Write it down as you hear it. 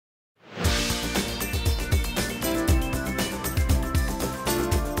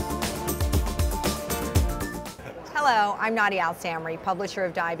I'm Al-Samarrie, publisher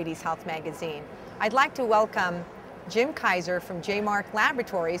of Diabetes Health magazine. I'd like to welcome Jim Kaiser from J-Mark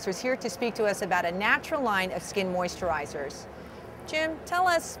Laboratories, who's here to speak to us about a natural line of skin moisturizers. Jim, tell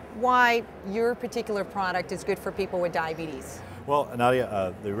us why your particular product is good for people with diabetes. Well,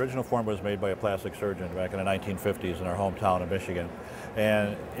 Nadia, the original form was made by a plastic surgeon back in the 1950s in our hometown of Michigan.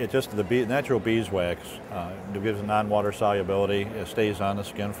 And it just, the natural beeswax gives a non-water solubility. It stays on the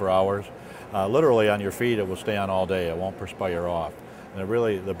skin for hours. Literally on your feet, it will stay on all day. It won't perspire off. And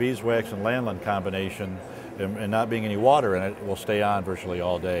really, the beeswax and lanolin combination, and not being any water in it, will stay on virtually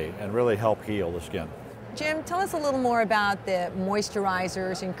all day and really help heal the skin. Jim, tell us a little more about the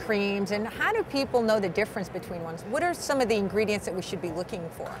moisturizers and creams, and how do people know the difference between ones? What are some of the ingredients that we should be looking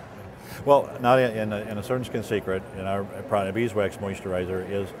for? Well, Nadia, in a certain skin secret, in our product, beeswax moisturizer,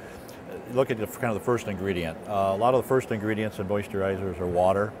 is look at kind of the first ingredient. A lot of the first ingredients in moisturizers are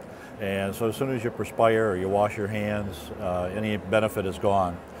water, and so as soon as you perspire or you wash your hands, any benefit is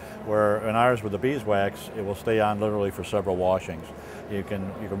gone. Where in ours with the beeswax, it will stay on literally for several washings. You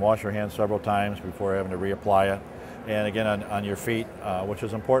can wash your hands several times before having to reapply it. And again, on your feet, which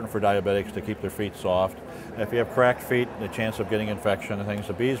is important for diabetics to keep their feet soft. If you have cracked feet, the chance of getting infection and things,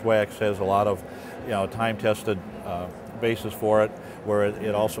 the beeswax has a lot of, time-tested basis for it, where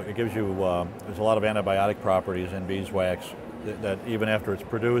it also gives you, there's a lot of antibiotic properties in beeswax that even after it's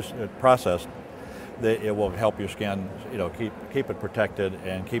processed, it will help your skin, keep it protected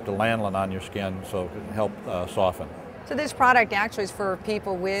and keep the lanolin on your skin so it can help soften. So this product actually is for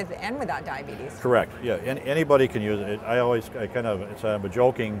people with and without diabetes? Correct, yeah, anybody can use it. It's a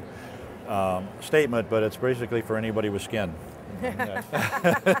joking statement, but it's basically for anybody with skin. Well,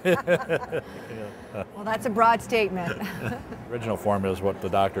 that's a broad statement. The original form is what the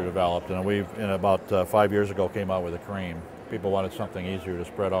doctor developed, and we, about 5 years ago, came out with a cream. People wanted something easier to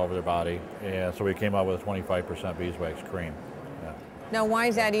spread all over their body, and so we came out with a 25% beeswax cream. Yeah. Now, why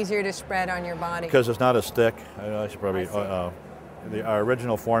is that easier to spread on your body? Because it's not as thick. I should probably. Our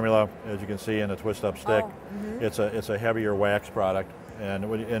original formula, as you can see in the twist-up stick, it's a heavier wax product, and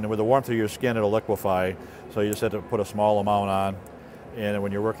with the warmth of your skin, it'll liquefy. So you just have to put a small amount on, and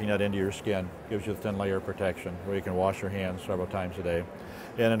when you're working that into your skin, it gives you a thin layer of protection where you can wash your hands several times a day.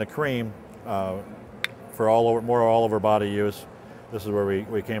 And in the cream, for more all over body use, this is where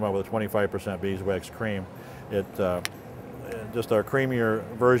we came up with a 25% beeswax cream. Just a creamier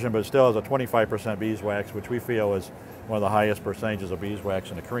version, but it still has a 25% beeswax, which we feel is one of the highest percentages of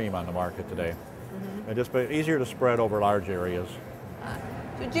beeswax in the cream on the market today. And just easier to spread over large areas.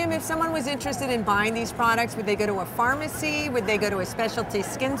 So Jim, if someone was interested in buying these products, would they go to a pharmacy? Would they go to a specialty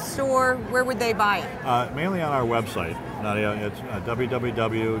skin store? Where would they buy it? Mainly on our website. Nadia, it's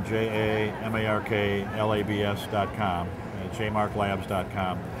www.jamarklabs.com,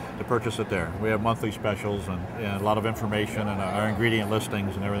 jmarklabs.com, to purchase it there. We have monthly specials and a lot of information and our ingredient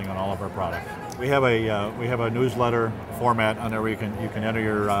listings and everything on all of our products. We have a newsletter format on there where you can enter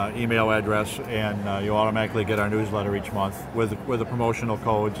your email address, and you automatically get our newsletter each month with the promotional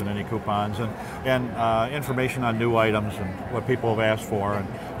codes and any coupons and information on new items and what people have asked for. And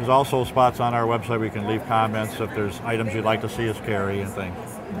there's also spots on our website where you can leave comments if there's items you'd like to see us carry and things.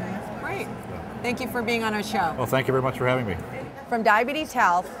 Great. Thank you for being on our show. Well, thank you very much for having me. From Diabetes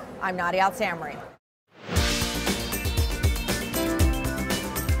Health, I'm Al-Samarrie.